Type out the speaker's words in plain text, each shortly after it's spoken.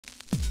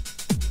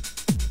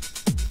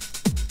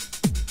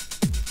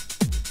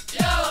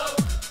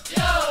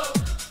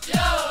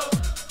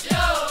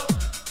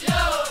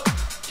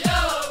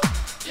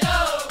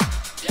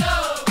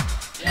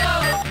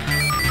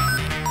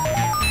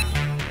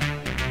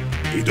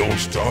It all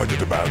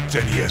started about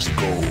 10 years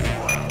ago.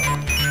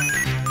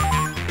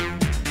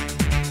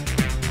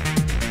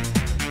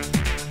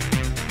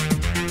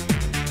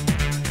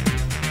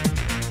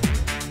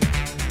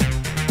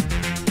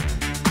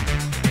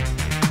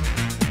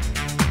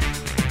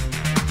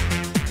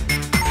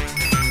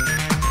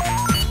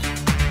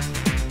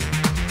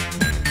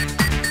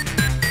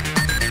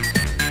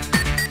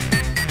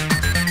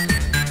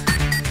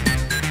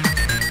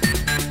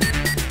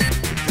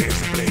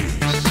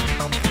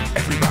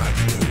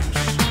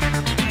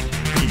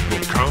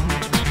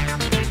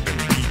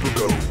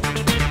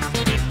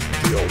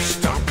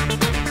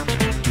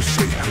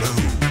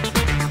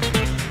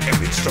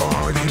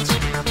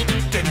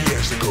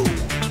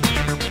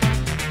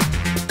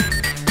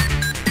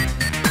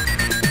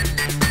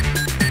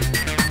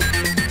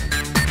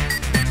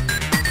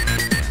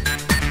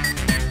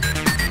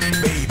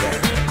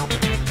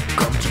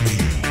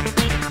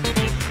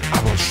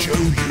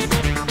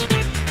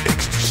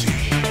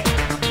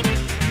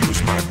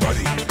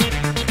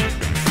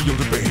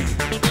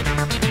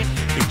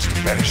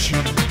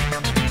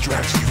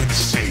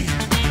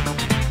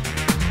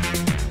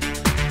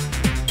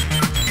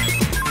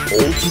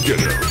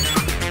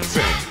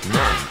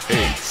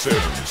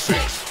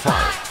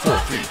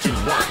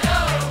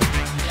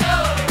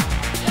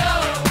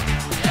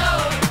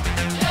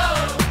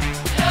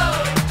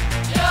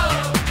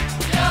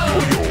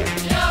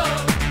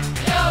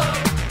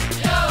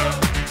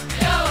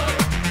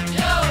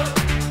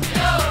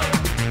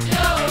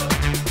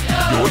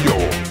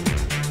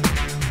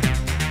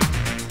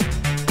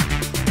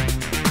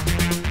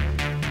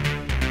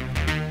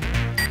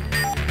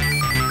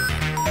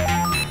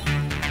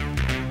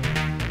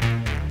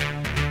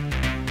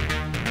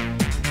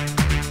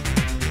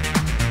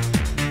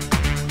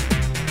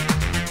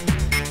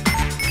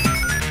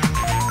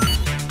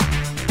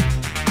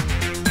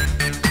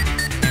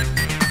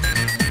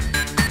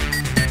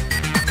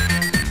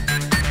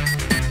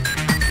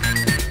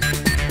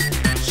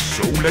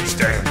 Let's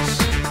dance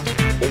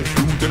all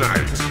through the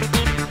night,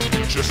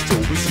 just till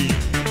we see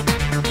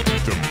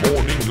the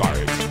morning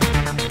light.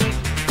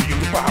 Feel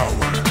the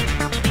power,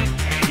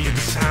 hear the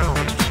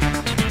sound,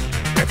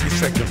 every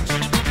second,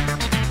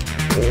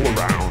 all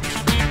around.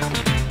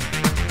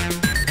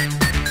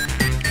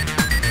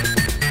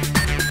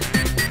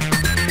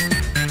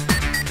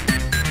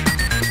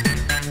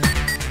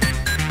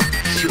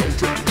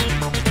 Children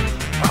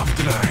of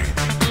the night,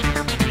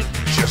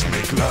 just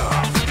make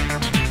love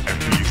and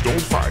please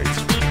don't fight.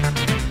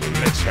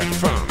 Let's have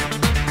fun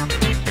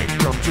and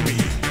come to me.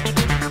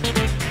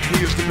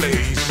 Here's the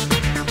place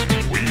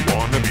we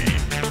wanna be.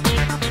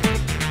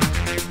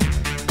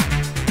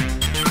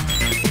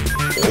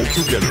 All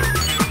together.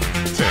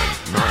 10,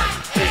 9,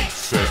 8,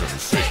 7,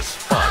 6,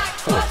 5,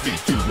 4, 3,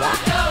 2, 1.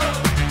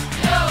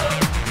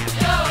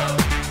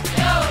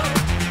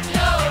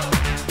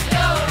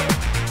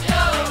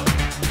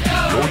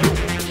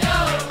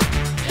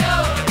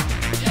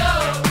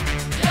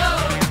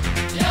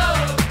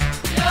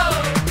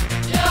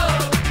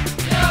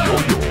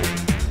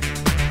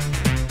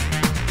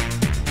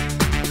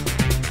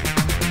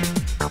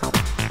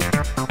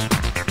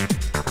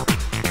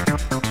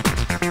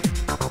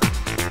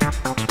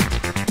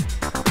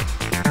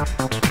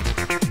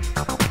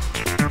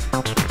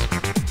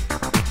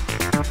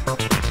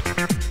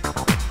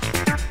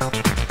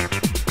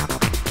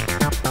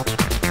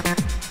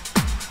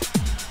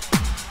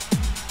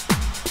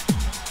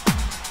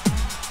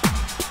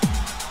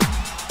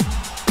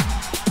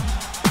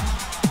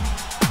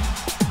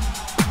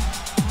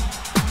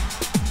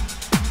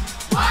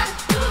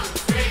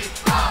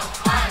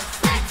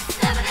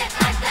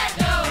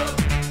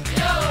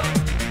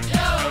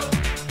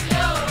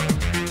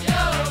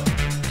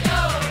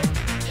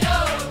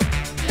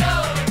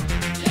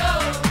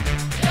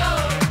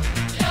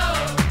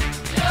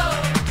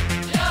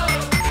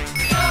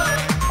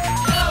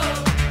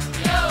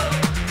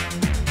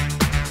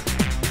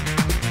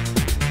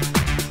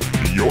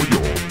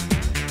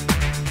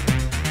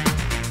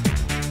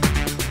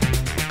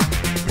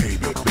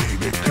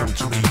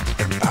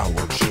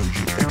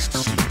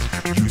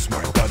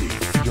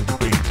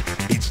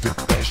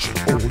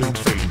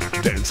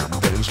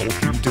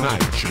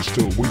 Just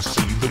till we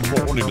see the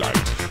morning light.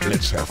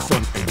 Let's have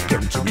fun and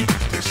come to me.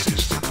 This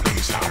is the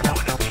place I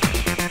wanna be.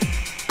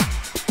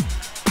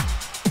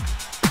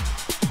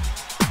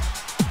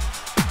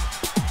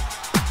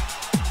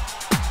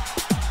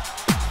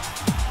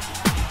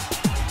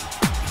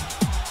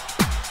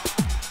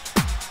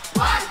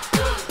 One,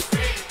 two,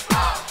 three,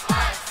 4,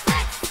 5,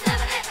 6,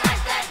 7, 8, 9,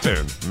 10.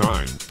 10,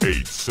 9,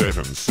 8,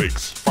 7,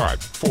 6, 5,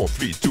 4,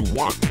 3, 2,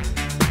 1.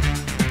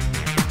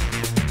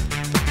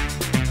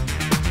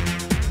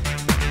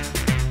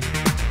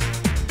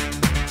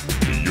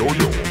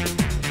 Yo-yo.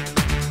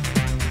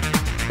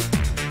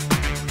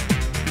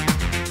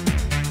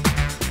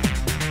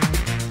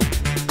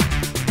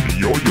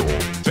 Yo-yo.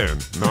 10,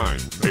 9,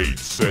 8,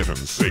 7,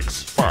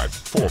 6, 5,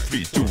 4,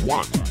 3, 2,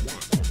 1.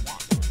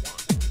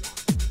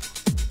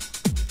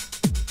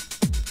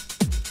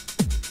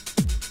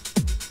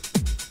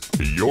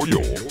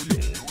 Yo-yo.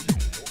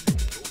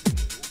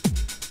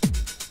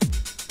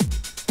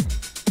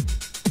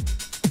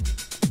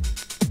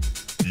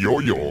 yo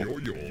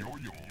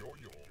yo.